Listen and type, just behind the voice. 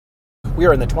We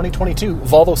are in the 2022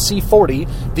 Volvo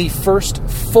C40, the first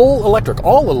full electric,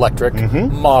 all-electric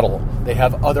model. They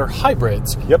have other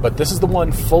hybrids, but this is the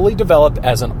one fully developed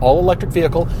as an all-electric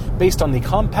vehicle based on the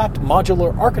compact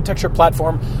modular architecture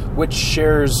platform, which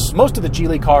shares most of the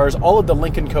Geely cars, all of the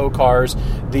Lynk & Co cars,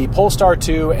 the Polestar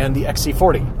 2, and the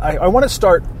XC40. I want to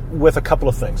start with a couple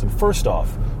of things. And first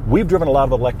off, we've driven a lot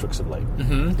of electrics of late.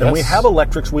 And we have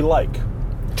electrics we like.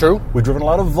 True. We've driven a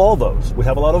lot of Volvos. We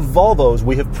have a lot of Volvos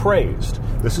we have praised.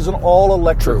 This is an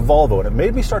all-electric Volvo, and it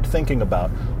made me start thinking about,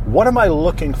 what am I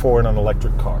looking for in an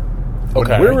electric car? When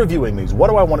we're reviewing these, what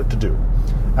do I want it to do?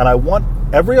 And I want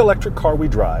every electric car we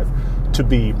drive to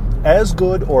be as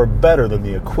good or better than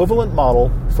the equivalent model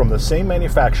from the same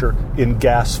manufacturer in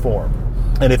gas form.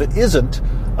 And if it isn't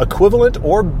equivalent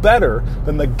or better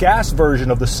than the gas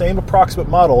version of the same approximate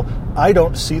model, I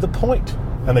don't see the point.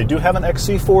 And they do have an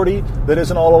XC40 that is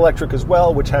an all-electric as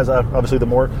well, which has obviously the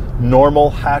more normal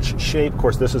hatch shape. Of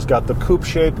course, this has got the coupe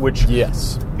shape, which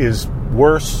is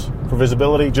worse for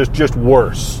visibility, just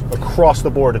worse. Across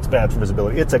the board, it's bad for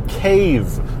visibility. It's a cave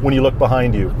when you look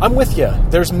behind you. I'm with you.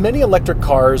 There's many electric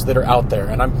cars that are out there,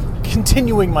 and I'm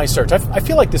continuing my search. I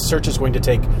feel like this search is going to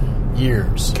take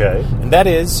years. Okay. And that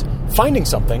is finding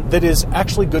something that is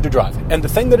actually good to drive. And the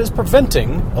thing that is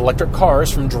preventing electric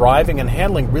cars from driving and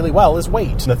handling really well is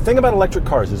weight. The thing about electric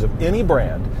cars is, of any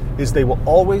brand, is they will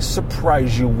always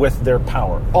surprise you with their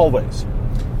power. Always.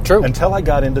 True. Until I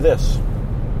got into this.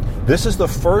 This is the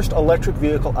first electric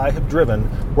vehicle I have driven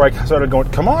where I started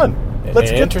going, come on, let's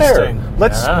get there.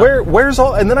 Where's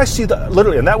all, and then I see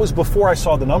literally, and that was before I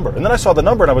saw the number. And then I saw the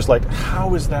number and I was like,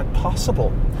 how is that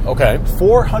possible? Okay.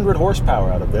 400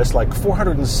 horsepower out of this, like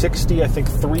 460, I think,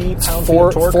 3 pound-feet of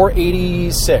torque.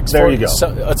 486. There you go.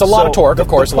 So it's a lot of torque, of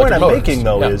course. The point I'm making,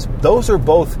 though, is those are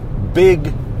both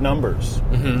big numbers.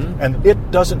 And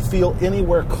it doesn't feel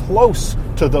anywhere close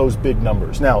to those big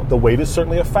numbers. Now, the weight is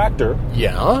certainly a factor.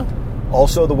 Yeah.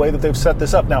 Also, the way that they've set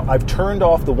this up. Now, I've turned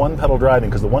off the one-pedal driving,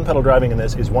 because the one-pedal driving in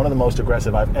this is one of the most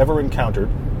aggressive I've ever encountered.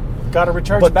 Got to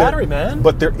recharge the battery, man.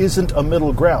 But there isn't a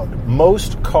middle ground.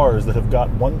 Most cars that have got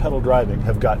one-pedal driving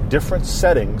have got different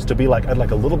settings to be like, I'd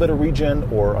like a little bit of regen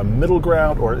or a middle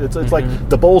ground, or it's like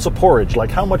the bowls of porridge. Like,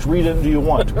 how much regen do you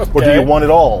want? Or do you want it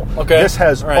all? This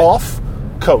has off,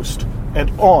 coast,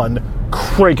 and on,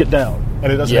 crank it down.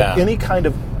 And it doesn't have any kind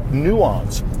of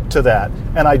nuance to that.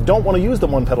 And I don't want to use the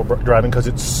one-pedal driving because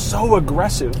it's so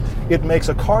aggressive. It makes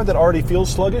a car that already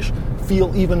feels sluggish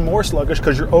feel even more sluggish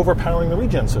because you're overpowering the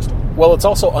regen system. Well, it's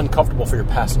also uncomfortable for your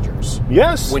passengers.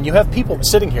 Yes. When you have people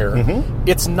sitting here,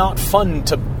 it's not fun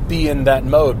to be in that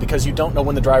mode because you don't know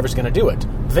when the driver's going to do it.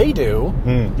 They do,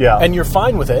 and you're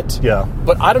fine with it. Yeah.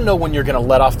 But I don't know when you're going to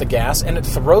let off the gas, and it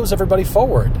throws everybody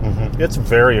forward. It's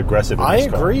very aggressive in this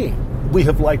car. I agree. We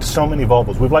have liked so many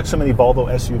Volvos. We've liked so many Volvo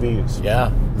SUVs.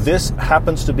 Yeah. This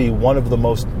happens to be one of the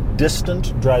most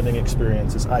distant driving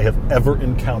experiences I have ever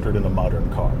encountered in a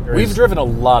modern car. We've driven a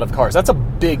lot of cars. That's a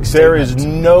big statement. There is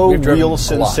no real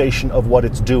sensation of what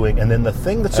it's doing. And then the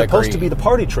thing that's supposed to be the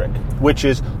party trick, which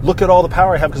is, look at all the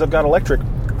power I have because I've got electric.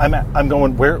 I'm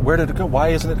going, where did it go? Why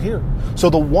isn't it here? So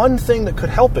the one thing that could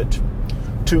help it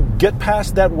to get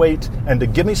past that weight and to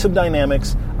give me some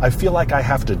dynamics, I feel like I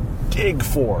have to dig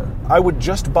for. I would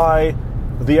just buy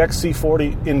the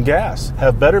XC40 in gas,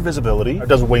 have better visibility. It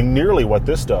doesn't weigh nearly what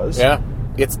this does. Yeah.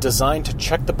 It's designed to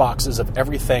check the boxes of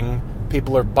everything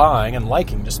people are buying and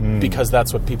liking just because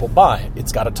that's what people buy.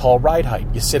 It's got a tall ride height.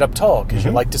 You sit up tall because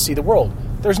you like to see the world.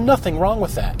 There's nothing wrong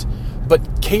with that.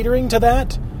 But catering to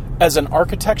that as an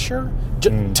architecture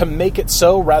to make it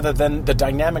so rather than the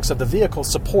dynamics of the vehicle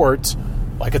support,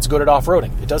 like it's good at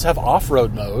off-roading. It does have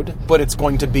off-road mode, but it's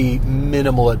going to be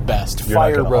minimal at best.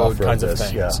 Fire road kinds of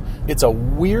things. Yeah. It's a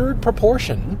weird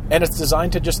proportion, and it's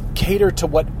designed to just cater to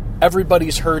what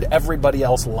everybody's heard everybody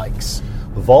else likes.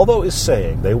 Volvo is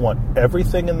saying they want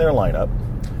everything in their lineup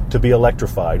to be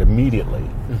electrified immediately.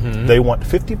 They want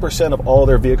 50% of all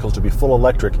their vehicles to be full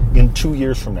electric in 2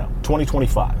 years from now,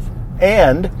 2025.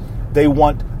 And they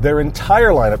want their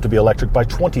entire lineup to be electric by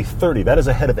 2030. That is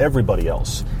ahead of everybody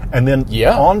else. And then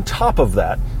on top of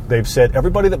that, they've said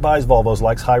everybody that buys Volvos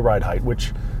likes high ride height,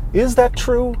 which, is that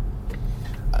true?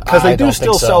 Because they do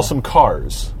still sell some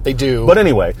cars. They do. But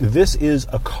anyway, this is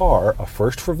a car, a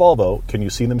first for Volvo. Can you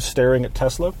see them staring at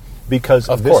Tesla? Because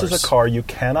this is a car you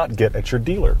cannot get at your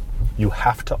dealer. You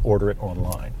have to order it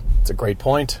online. It's a great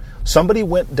point. Somebody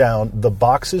went down the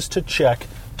boxes to check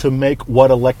to make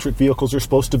what electric vehicles are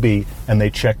supposed to be, and they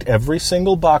checked every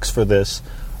single box for this.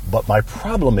 But my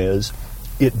problem is,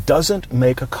 it doesn't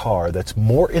make a car that's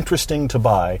more interesting to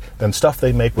buy than stuff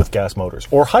they make with gas motors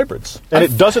or hybrids. And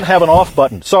it doesn't have an off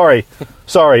button. Sorry,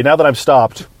 now that I'm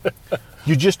stopped.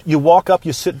 You walk up,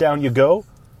 you sit down, you go.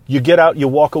 You get out, you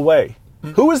walk away.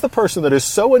 Who is the person that is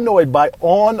so annoyed by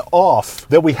on-off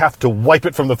that we have to wipe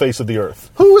it from the face of the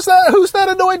earth? Who's that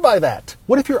annoyed by that?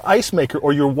 What if your ice maker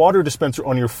or your water dispenser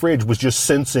on your fridge was just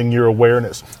sensing your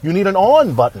awareness? You need an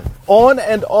on button. On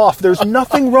and off. There's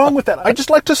nothing wrong with that. I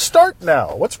just like to start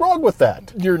now. What's wrong with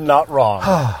that? You're not wrong.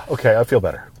 Okay, I feel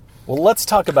better. Well, let's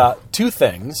talk about two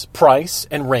things, price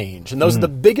and range. And those are the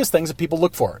biggest things that people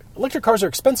look for. Electric cars are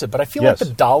expensive, but I feel like the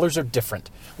dollars are different.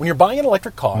 When you're buying an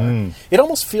electric car, it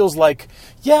almost feels like,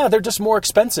 yeah, they're just more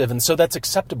expensive, and so that's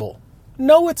acceptable.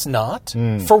 No, it's not.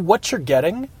 For what you're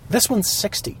getting, this one's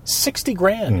 $60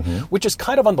 grand, which is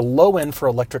kind of on the low end for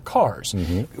electric cars.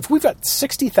 If we've got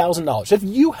 $60,000, if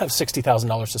you have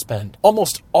 $60,000 to spend,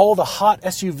 almost all the hot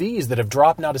SUVs that have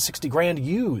dropped now to $60 grand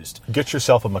used. Get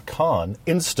yourself a Macan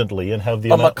instantly and have the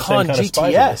Macan same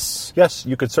kind GTS. Of yes,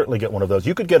 you could certainly get one of those.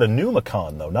 You could get a new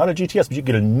Macan, though, not a GTS, but you could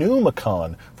get a new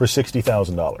Macan for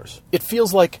 $60,000. It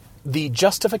feels like the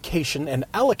justification and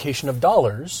allocation of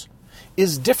dollars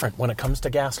is different when it comes to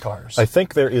gas cars. I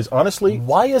think there is, honestly...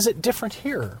 Why is it different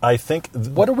here? I think...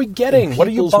 What are we getting? What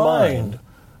are you buying?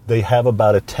 They have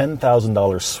about a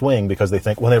 $10,000 swing because they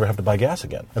think, we'll never have to buy gas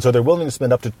again. And so they're willing to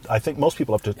spend up to, I think most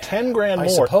people, up to 10 grand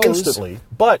more instantly.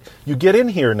 But you get in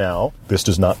here now, this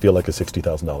does not feel like a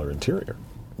 $60,000 interior.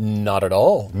 Not at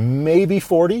all. Maybe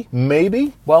 40,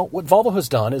 maybe. Well, what Volvo has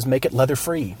done is make it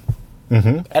leather-free.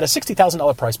 At a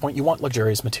 $60,000 price point, you want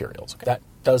luxurious materials. That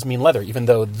does mean leather, even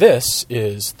though this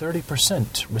is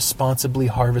 30% responsibly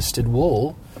harvested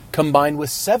wool combined with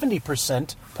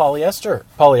 70% polyester.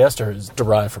 Polyester is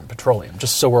derived from petroleum,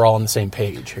 just so we're all on the same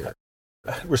page here.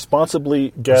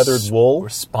 Responsibly gathered wool?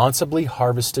 Responsibly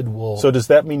harvested wool. So does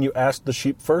that mean you ask the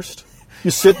sheep first?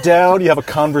 You sit down, you have a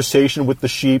conversation with the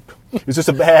sheep. Is this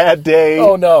a bad day?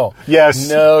 Oh, no. Yes.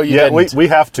 No, you didn't. We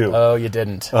have to. Oh, you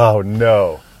didn't. Oh,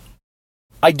 no.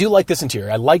 I do like this interior.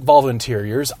 I like Volvo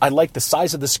interiors. I like the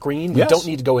size of the screen. We don't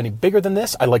need to go any bigger than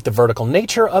this. I like the vertical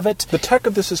nature of it. The tech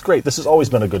of this is great. This has always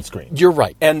been a good screen. You're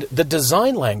right. And the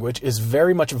design language is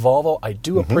very much Volvo. I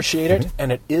do appreciate it,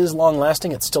 and it is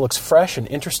long-lasting. It still looks fresh and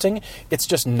interesting. It's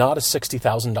just not a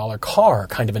 $60,000 car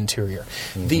kind of interior.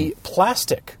 The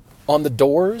plastic on the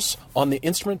doors, on the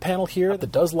instrument panel here,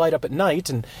 that does light up at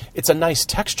night, and it's a nice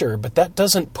texture, but that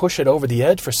doesn't push it over the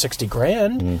edge for $60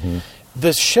 grand.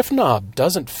 The shift knob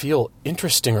doesn't feel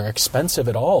interesting or expensive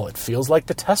at all. It feels like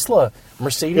the Tesla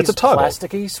Mercedes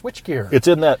plasticky switchgear. It's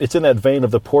in that vein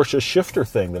of the Porsche shifter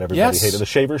thing that everybody hated. The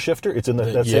shaver shifter. It's in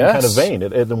that same kind of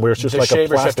vein. Where it's just like a plastic thing.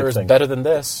 The shaver shifter is better than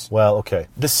this. Well, okay.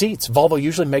 The seats. Volvo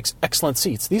usually makes excellent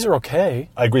seats. These are okay.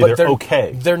 I agree. They're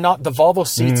okay. They're not the Volvo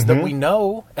seats that we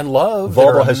know and love.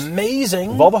 Volvo has amazing.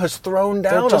 Volvo has thrown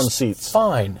down on seats.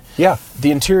 Fine. Yeah.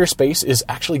 The interior space is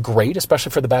actually great,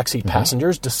 especially for the backseat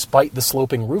passengers, despite the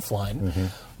sloping roofline.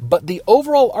 But the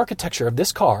overall architecture of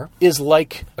this car is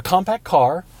like a compact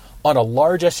car on a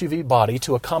large SUV body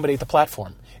to accommodate the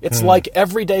platform. It's like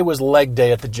every day was leg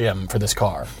day at the gym for this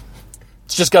car.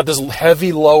 It's just got this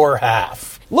heavy lower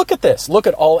half. Look at this. Look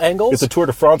at all angles. It's a Tour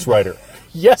de France rider.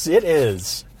 Yes, it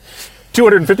is.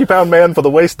 250-pound man from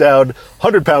the waist down,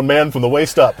 100-pound man from the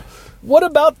waist up. What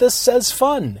about this says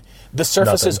fun? The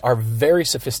surfaces are very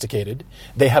sophisticated.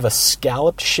 They have a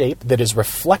scalloped shape that is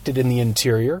reflected in the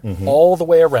interior all the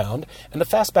way around. And the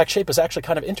fastback shape is actually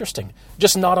kind of interesting.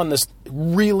 Just not on this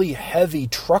really heavy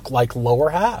truck-like lower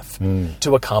half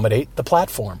to accommodate the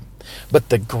platform. But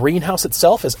the greenhouse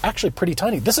itself is actually pretty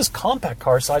tiny. This is compact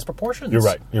car size proportions. You're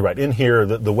right. In here,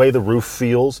 the way the roof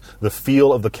feels, the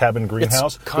feel of the cabin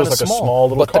greenhouse feels like small, a small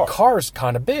little car. But the car's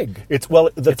kind of big. It's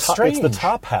the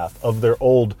top half of their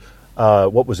old,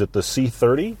 what was it, the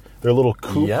C30? Their little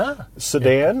coupe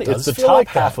sedan. It's the top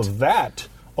half of that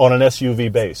on an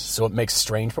SUV base. So it makes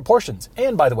strange proportions.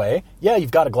 And by the way,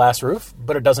 you've got a glass roof,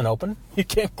 but it doesn't open. You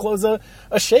can't close a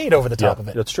shade over the top of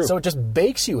it. That's true. So it just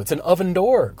bakes you. It's an oven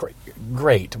door.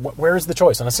 Great. Where is the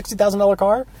choice? On a $60,000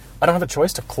 car, I don't have a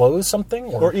choice to close something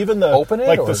or even open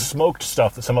it? The smoked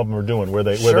stuff that some of them are doing where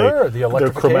they're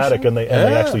chromatic and they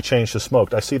actually change to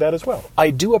smoked. I see that as well. I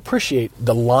do appreciate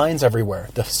the lines everywhere,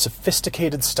 the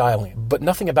sophisticated styling, but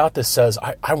nothing about this says,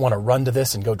 I want to run to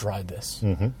this and go drive this.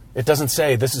 It doesn't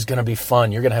say this is going to be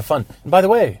fun, you're going to have fun. And by the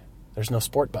way, there's no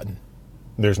sport button.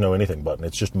 There's no anything button.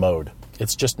 It's just mode.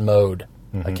 It's just mode.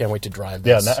 I can't wait to drive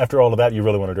this. Yeah, after all of that, you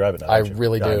really want to drive it now, I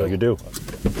really do. I know you do.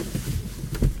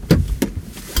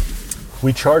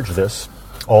 We charged this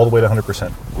all the way to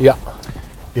 100%. Yeah.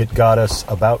 It got us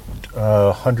about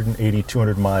 180,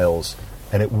 200 miles,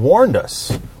 and it warned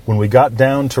us When we got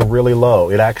down to really low,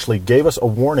 it actually gave us a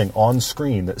warning on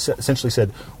screen that essentially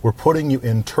said, we're putting you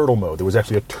in turtle mode. There was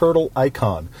actually a turtle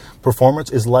icon.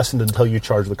 Performance is lessened until you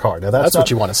charge the car. Now, that's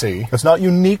what you want to see. It's not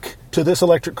unique to this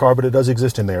electric car, but it does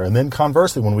exist in there. And then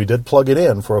conversely, when we did plug it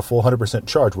in for a full 100%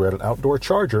 charge, we're at an outdoor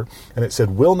charger, and it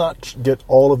said, will not get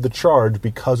all of the charge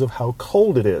because of how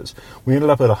cold it is. We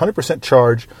ended up at 100%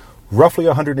 charge, roughly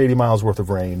 180 miles worth of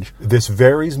range. This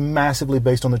varies massively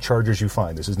based on the chargers you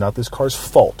find. This is not this car's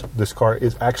fault. This car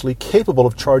is actually capable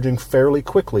of charging fairly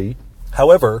quickly.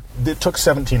 However, it took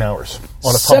 17 hours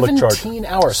on a public charger. 17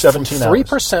 hours. 17 from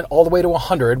 3% all the way to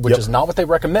 100, which is not what they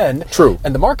recommend. True.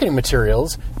 And the marketing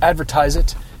materials advertise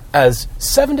it as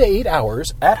 7 to 8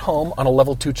 hours at home on a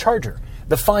level 2 charger.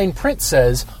 The fine print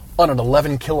says on an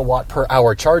 11 kilowatt per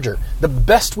hour charger. The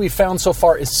best we've found so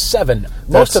far is 7.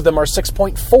 Most of them are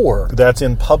 6.4. That's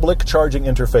in public charging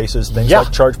interfaces, things like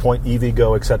ChargePoint,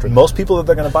 EVgo, etc. Most people that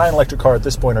they're going to buy an electric car at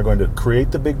this point are going to create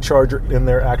the big charger in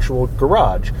their actual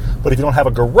garage. But if you don't have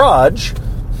a garage,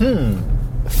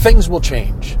 things will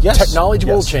change. Yes. Technology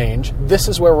will change. This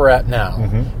is where we're at now.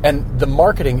 And the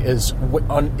marketing is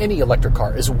on any electric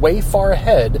car is way far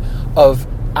ahead of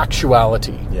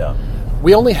actuality. Yeah.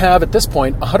 We only have, at this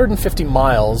point, 150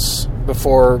 miles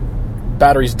before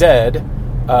battery's dead.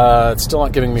 It's still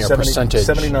not giving me a percentage.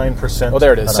 79%. Oh,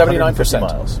 there it is, 79%.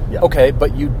 Miles. Yeah. Okay,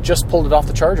 but you just pulled it off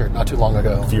the charger not too long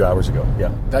ago. A few hours ago,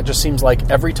 yeah. That just seems like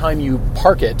every time you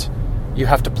park it, you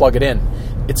have to plug it in.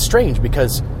 It's strange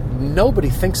because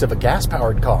nobody thinks of a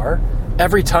gas-powered car.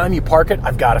 Every time you park it,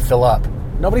 I've got to fill up.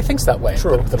 Nobody thinks that way.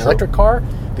 True. But with an electric car,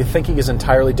 the thinking is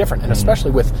entirely different. And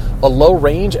especially with a low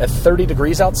range at 30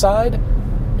 degrees outside,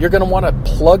 you're going to want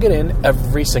to plug it in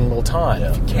every single time.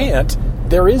 If you can't,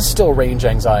 there is still range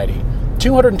anxiety.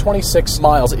 226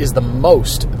 miles is the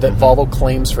most that Volvo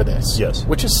claims for this. Yes.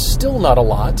 Which is still not a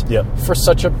lot for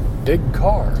such a big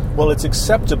car. Well, it's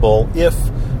acceptable if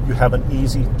you have an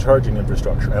easy charging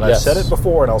infrastructure. And I've said it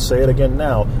before, and I'll say it again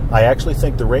now. I actually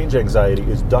think the range anxiety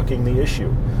is ducking the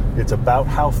issue. It's about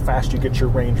how fast you get your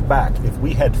range back. If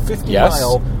we had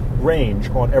 50-mile range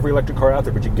on every electric car out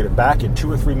there, but you can get it back in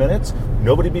 2 or 3 minutes,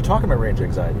 nobody'd be talking about range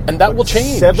anxiety. And that will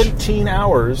change. 17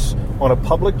 hours on a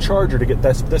public charger to get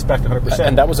this back to 100%.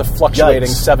 And that was a fluctuating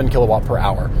 7 kilowatt per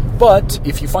hour. But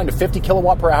if you find a 50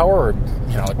 kilowatt per hour or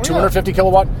 250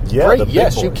 kilowatt, great,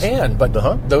 yes, you can. But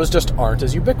those just aren't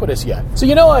as ubiquitous yet. So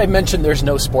I mentioned there's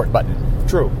no sport button.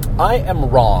 True. I am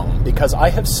wrong because I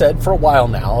have said for a while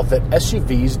now that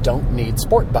SUVs don't need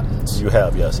sport buttons. You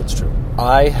have, yes, it's true.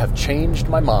 I have changed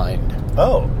my mind.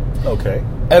 Oh, okay.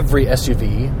 Every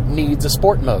SUV needs a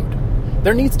sport mode.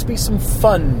 There needs to be some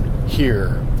fun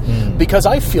here. Because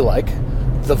I feel like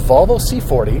the Volvo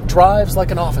C40 drives like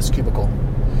an office cubicle.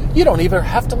 You don't even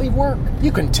have to leave work.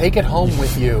 You can take it home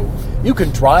with you. You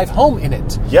can drive home in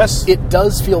it. Yes. It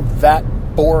does feel that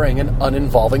boring and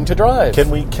uninvolving to drive. Can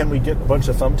we get a bunch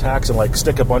of thumbtacks and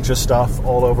stick a bunch of stuff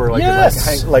all over?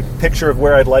 Yes. Picture of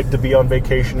where I'd like to be on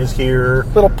vacation is here.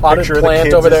 Little potted picture plant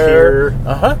of the over there.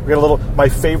 We got my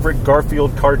favorite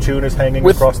Garfield cartoon is hanging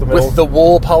across the middle with the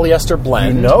wool polyester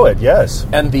blend. You know it, yes.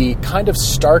 And the kind of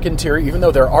stark interior, even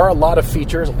though there are a lot of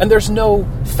features, and there's no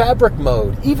fabric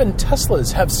mode. Even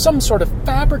Teslas have some sort of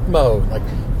fabric mode, like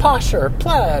Porsche or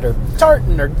Plaid or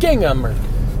tartan or gingham or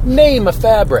name a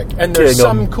fabric, and there's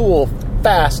some cool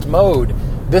fast mode.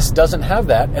 This doesn't have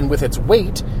that, and with its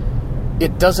weight,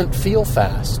 it doesn't feel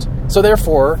fast. So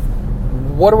therefore,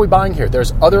 what are we buying here?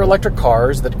 There's other electric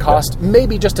cars that cost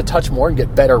maybe just a touch more and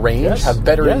get better range, have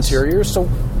better interiors, so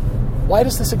why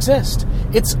does this exist?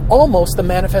 It's almost the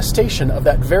manifestation of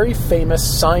that very famous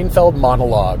Seinfeld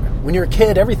monologue. When you're a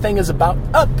kid, everything is about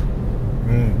up.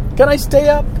 Can I stay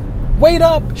up? Wait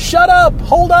up! Shut up!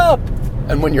 Hold up!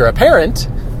 And when you're a parent,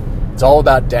 it's all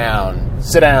about down,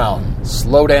 sit down,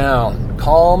 slow down,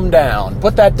 calm down,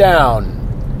 put that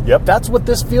down. Yep. That's what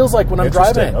this feels like when I'm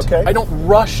driving it. Okay. I don't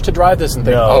rush to drive this and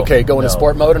think, go into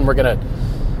sport mode and we're going to...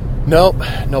 Nope,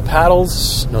 no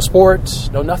paddles, no sport,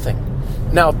 no nothing.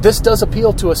 Now, this does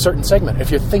appeal to a certain segment. If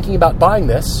you're thinking about buying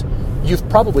this, you've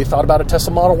probably thought about a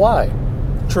Tesla Model Y.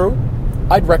 True.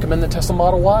 I'd recommend the Tesla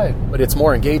Model Y, but it's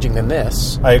more engaging than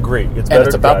this. I agree. It's better, and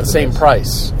it's about the same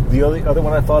price. The other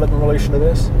one I thought of in relation to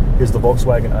this is the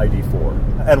Volkswagen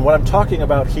ID4. And what I'm talking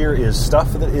about here is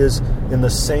stuff that is in the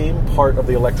same part of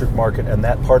the electric market, and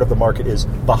that part of the market is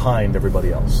behind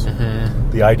everybody else.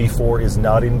 The ID4 is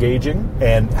not engaging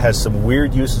and has some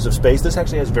weird uses of space. This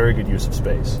actually has very good use of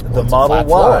space. The Model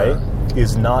Y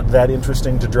is not that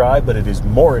interesting to drive, but it is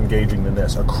more engaging than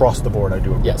this. Across the board, I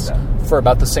do agree with that. For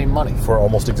about the same money. For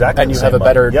almost exactly and the you same have a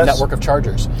better money. Yes. network of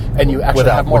chargers. And you actually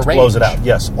have more which range. blows it out.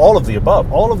 Yes, all of the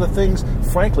above. All of the things,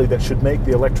 frankly, that should make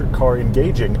the electric car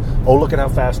engaging. Oh, look at how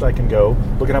fast I can go.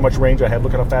 Look at how much range I have.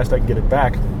 Look at how fast I can get it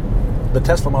back. The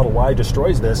Tesla Model Y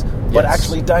destroys this, but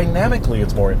actually dynamically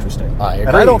it's more interesting. I agree.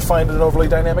 And I don't find it an overly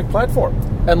dynamic platform.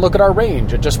 And look at our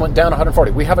range. It just went down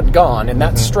 140. We haven't gone in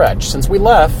that stretch. Since we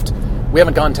left, we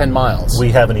haven't gone 10 miles. We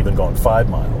haven't even gone 5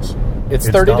 miles. It's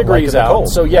 30 degrees out, cold.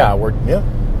 so we're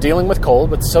dealing with cold,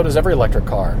 but so does every electric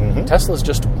car. Teslas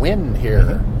just win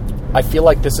here. I feel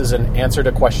like this is an answer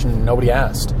to a question nobody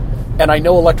asked. And I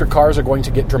know electric cars are going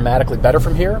to get dramatically better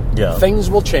from here. Yeah. Things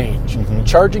will change.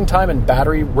 Charging time and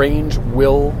battery range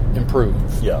will improve.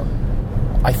 Yeah.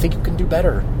 I think you can do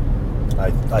better.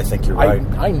 I think you're right.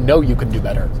 I know you can do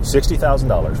better.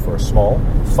 $60,000 for a small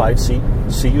 5-seat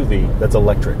CUV that's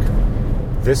electric.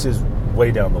 This is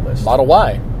way down the list. Model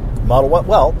Y. Model Y.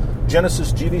 Well,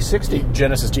 Genesis GV60.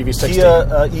 Genesis GV60.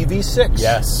 Kia EV6.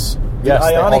 Yes. The Yes,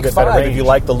 Ioniq 5, range. if you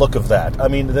like the look of that. I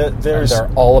mean, they're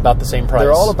all about the same price.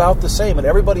 They're all about the same, and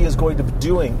everybody is going to be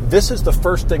doing... This is the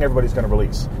first thing everybody's going to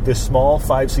release. This small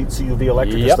 5-seat CUV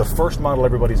electric is the first model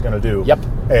everybody's going to do. Yep.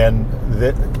 And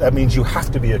that means you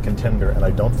have to be a contender, and I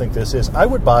don't think this is. I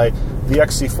would buy the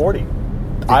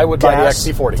XC40. I would buy the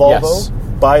XC40, Volvo, yes.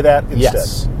 Buy that instead.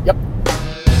 Yes. Yep.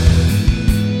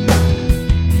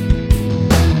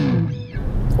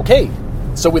 Okay,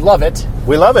 so we love it.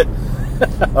 We love it.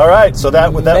 All right, so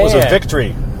that was a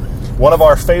victory. One of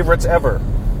our favorites ever.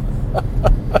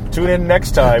 Tune in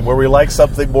next time where we like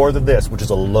something more than this, which is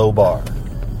a low bar.